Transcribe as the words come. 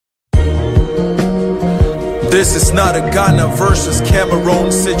This is not a Ghana versus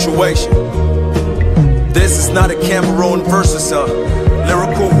Cameroon situation. This is not a Cameroon versus a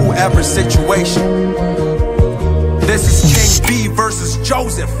lyrical whoever situation. This is King B versus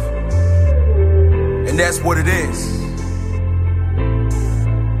Joseph. And that's what it is.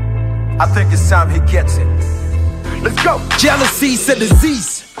 I think it's time he gets it. Let's go. Jealousy's a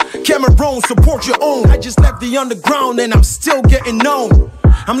disease. Cameroon, support your own. I just left the underground and I'm still getting known.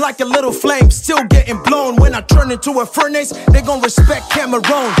 I'm like a little flame, still getting blown. When I turn into a furnace, they gon' respect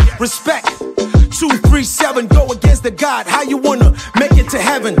Cameroon. Respect. 2, 3, 7, go against the God. How you wanna make it to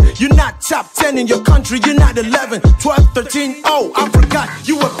heaven? You're not top 10 in your country, you're not 11, 12, 13, oh, I forgot,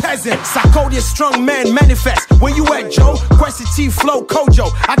 you a peasant. Sarkodia, strong man, manifest. Where you at, Joe? Quincy T, Flow, Kojo.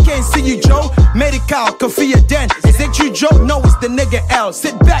 I can't see you, Joe. Medical, Kafia, Den. Is it you, Joe? No, it's the nigga L.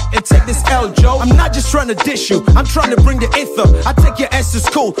 Sit back and take this L, Joe. I'm not just trying to dish you, I'm trying to bring the ether. I take your ass to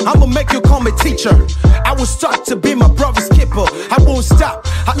school, I'ma make you call me teacher. I was taught to be my brother's keeper. I won't stop,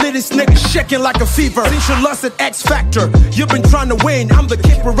 I let this nigga shaking like a fever. Since you lost at X Factor, you've been trying to win. I'm the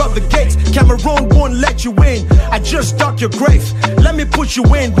keeper of the gates, Cameroon won't let you in. I just dug your grave, let me put you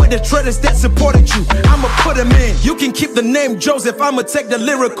in with the traitors that supported you. I'ma put them in. You can keep the name Joseph, I'ma take the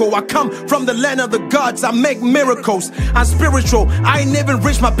lyrical. I come from the land of the gods, I make miracles. I'm spiritual, I ain't even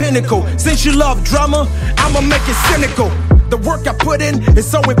reached my pinnacle. Since you love drama, I'ma make it cynical. The work I put in is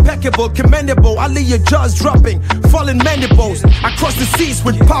so impeccable, commendable. I leave your jaws dropping, falling mandibles. I cross the seas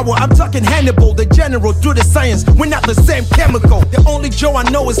with power, I'm talking Hannibal. The general through the science, we're not the same chemical. The only Joe I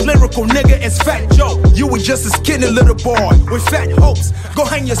know is lyrical, nigga, it's Fat Joe. You were just a skinny little boy with fat hopes. Go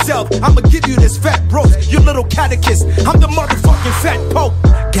hang yourself, I'ma give you this fat roast. You little catechist, I'm the motherfucking fat pope.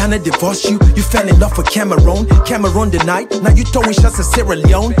 Ghana divorced you, you fell in love with Cameroon. Cameroon denied, now you throwing shots at Sierra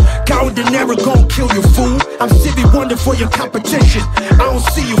Leone. Coward never gon' kill you, fool. I'm Stevie Wonder for your competition. I don't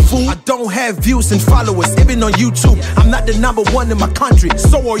see you, fool. I don't have views and followers, even on YouTube. I'm not the #1 in my country,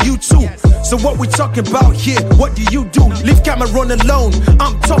 so are you too. So what we talking about here, what do you do? Leave Cameroon alone,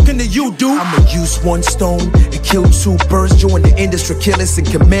 I'm talking to you, dude. I'ma use one stone and kill 2 birds. Join the industry killers in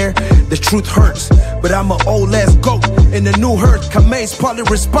Khmer. The truth hurts, but I'm an old ass goat in the new herd. Khmer's partly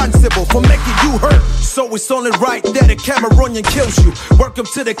responsible for making you hurt. So it's only right that a Cameroonian kills you. Welcome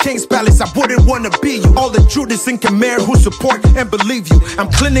to the King's Palace, I wouldn't wanna be you. All the Judas in Khmer who support and believe you. I'm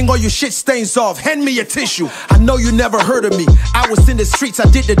cleaning all your shit stains off, hand me a tissue. I know you never heard of me, I was in the streets, I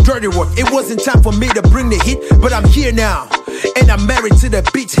did the dirty work. It wasn't time for me to bring the heat, but I'm here now. And I'm married to the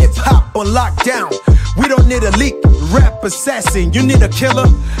beats, hip hop on lockdown. We don't need a leak, rap assassin. You need a killer?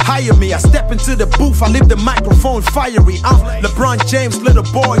 Hire me. I step into the booth, I leave the microphone fiery. I'm LeBron James, little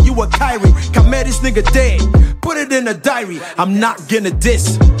boy, you a Kyrie. Come this nigga dead, put it in a diary. I'm not gonna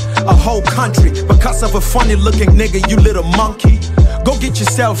diss a whole country because of a funny looking nigga, you little monkey. Go get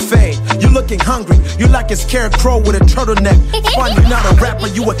yourself fed, you looking hungry. You like a scarecrow with a turtleneck. Fun, you're not a rapper,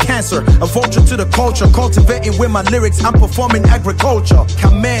 you a cancer. A vulture to the culture, cultivating with my lyrics, I'm performing agriculture.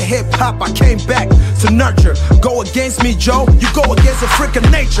 Khmer hip hop, I came back to nurture. Go against me, Joe, you go against a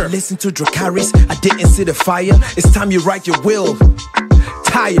freaking nature. Listen to Dracarys, I didn't see the fire. It's time you write your will.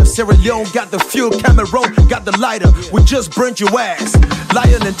 Tire. Sierra Leone got the fuel, Cameroon got the lighter. We just burnt your ass,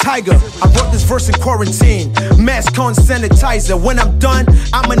 lion and tiger. I wrote this verse in quarantine, mask on, sanitizer. When I'm done,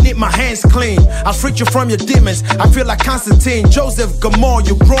 I'ma need my hands clean. I'll freak you from your demons, I feel like Constantine. Joseph Gamor,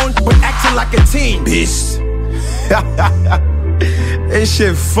 you grown, but acting like a teen. Beast. That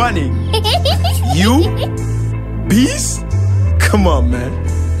shit funny. You? Beast? Come on, man.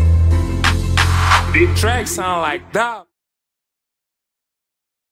 Big track sound like that.